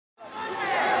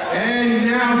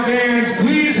now, fans,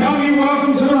 please help me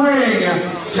welcome to the ring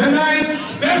tonight's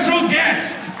special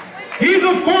guest. He's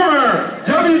a former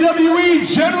WWE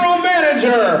General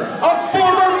Manager, a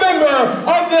former member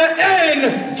of the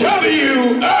NWO,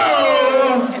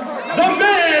 the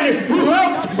man who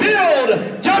helped build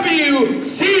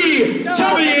WCW,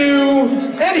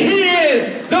 and he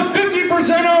is the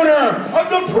 50% owner of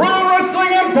the Pro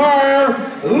Wrestling Empire,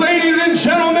 ladies and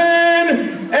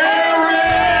gentlemen,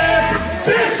 Eric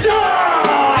Bischoff!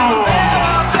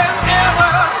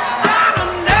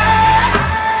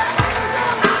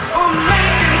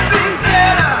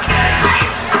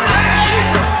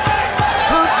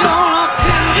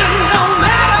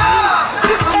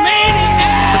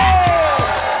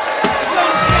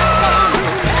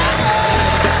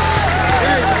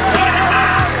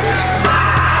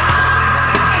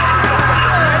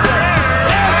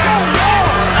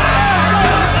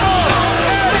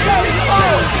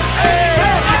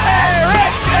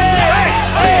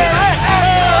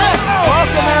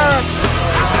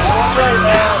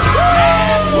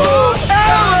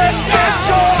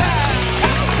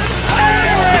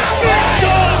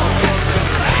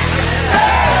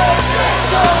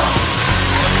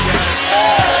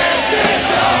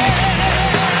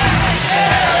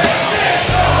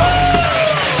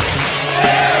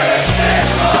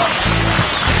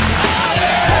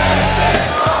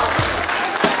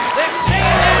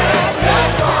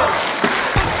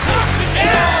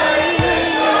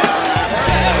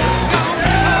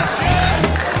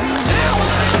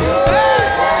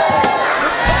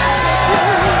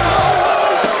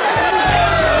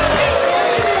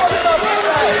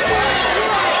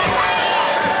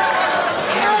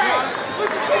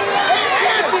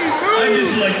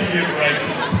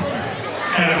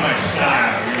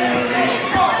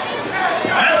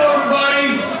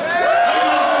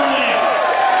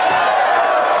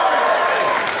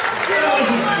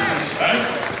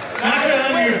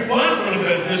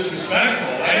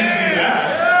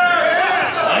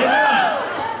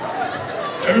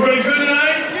 Everybody good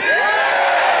tonight?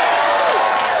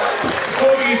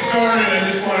 Before we get started, I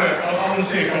want to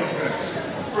say a couple things.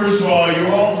 First of all, you're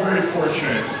all very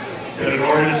fortunate that an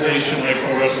organization like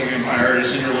Pro Wrestling Empire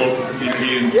is in your local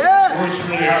community and works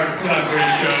really hard to put on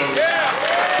great shows.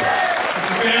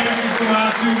 The family can come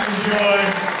out to enjoy.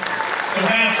 So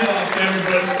hats off to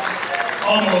everybody,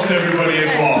 almost everybody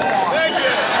involved.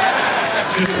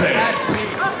 Just saying.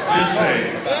 Just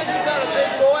saying.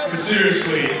 But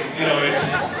seriously, you know,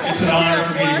 it's an honor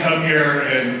for me to come here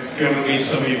and be able to meet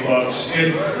some of you folks.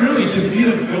 And really, to be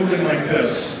in a building like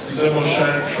this, the Zembo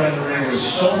Shrine Arena with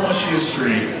so much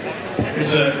history,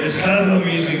 it's kind of an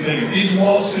amazing thing. If these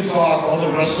walls could talk, all the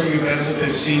wrestling events that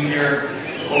they've seen here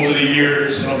over the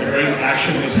years, and all the great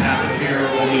action that's happened here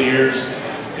over the years,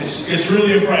 it's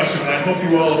really impressive, and I hope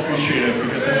you all appreciate it,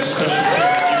 because it's a special thing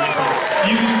that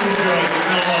you can enjoy. There's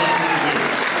not a lot of people do.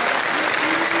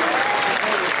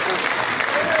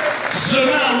 So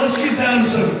now, let's get down to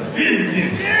some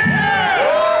business.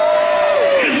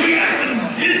 Because we got some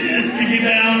business to get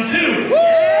down to.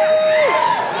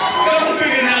 A couple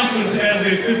big announcements as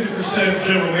a 50%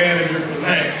 general manager for the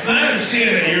night. And I understand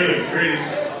that you're the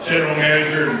greatest general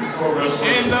manager in Pro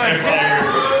Wrestling Empire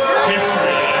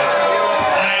history.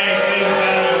 I think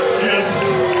that is just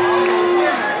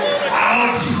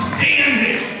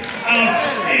outstanding.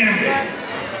 Outstanding.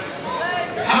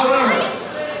 However,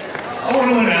 I want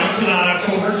to announce that on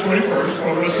October 21st,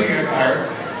 Pro Wrestling Empire,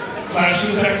 Clash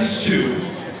of the Titans 2,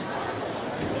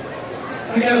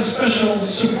 I got a special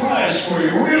surprise for you.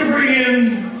 We're going to bring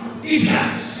in these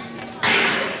guys.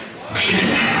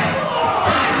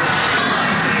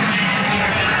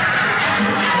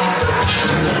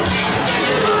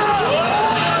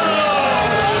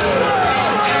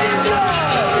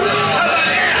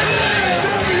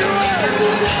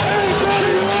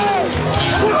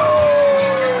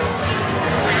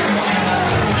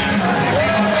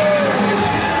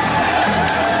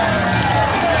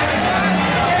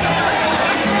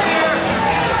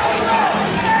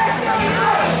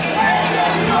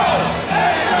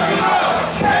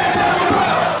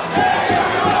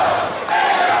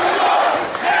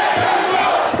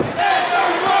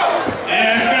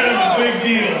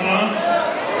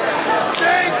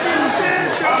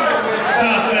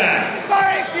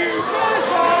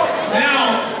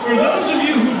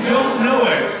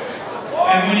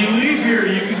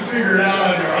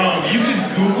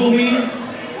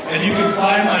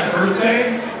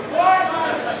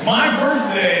 My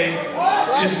birthday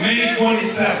is May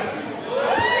 27th.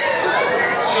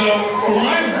 So for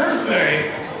my birthday,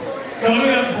 coming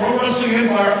up Pro Wrestling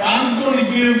Empire, I'm going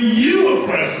to give you a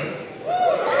present.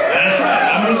 That's right,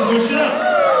 I'm going to switch it up.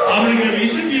 I'm going to give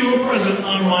each of you a present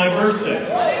on my birthday. I'm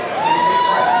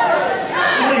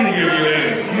not going to give you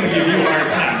anything. I'm going to give you a hard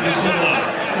time. Just hold on.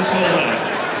 Just hold on.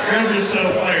 Grab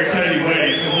yourself by your tiny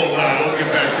waist and hold on. We'll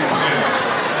get back to you in a minute.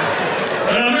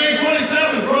 And on May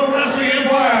 27th, Pro Wrestling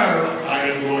Empire, I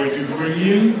am going to bring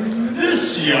you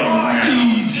this young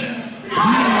man.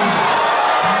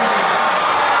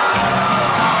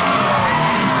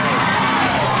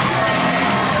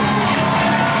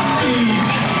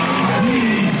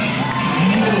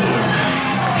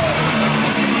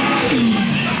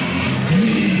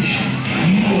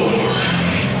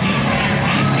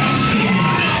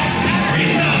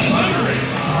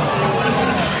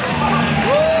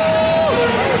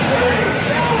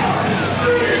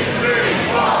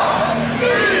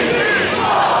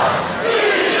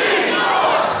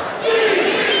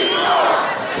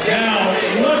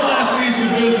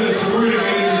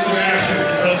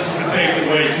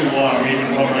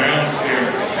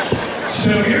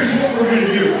 So here's what we're going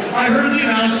to do. I heard the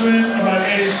announcement about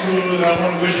Eddie Smooth. I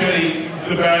want to wish Eddie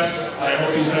the best. I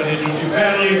hope he's not injured too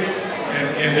badly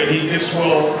and that he gets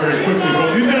well very quickly.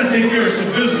 But we've got to take care of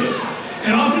some business.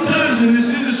 And oftentimes in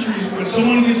this industry, when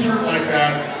someone gets hurt like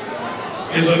that,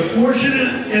 as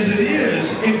unfortunate as it is,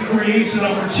 it creates an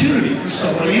opportunity for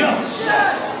somebody else.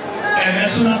 And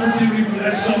that's an opportunity for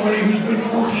somebody who's been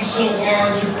working so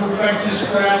hard to perfect his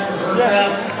craft or her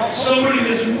craft. Somebody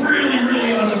that's really,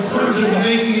 really on the verge of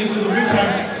making it to the big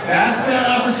time. That's that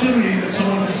opportunity that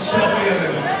someone can step in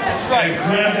and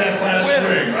grab that last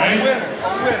ring, right? A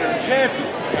winner, champion,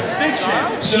 big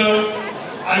champion. So,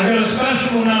 I've got a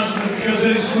special announcement because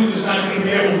Eddie Smooth is not going to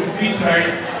be able to compete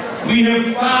tonight. We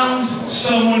have found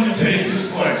someone to take his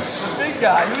place. Big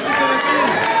guy, who's it going to be?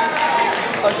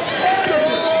 A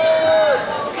champion.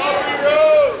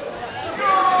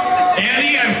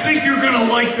 Andy, I think you're going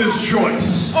to like this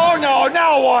choice. Oh no,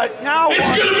 now what? Now what? It's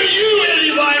going to be you,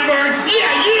 Eddie Weinberg.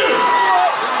 Yeah, you.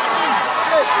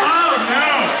 Oh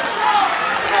no.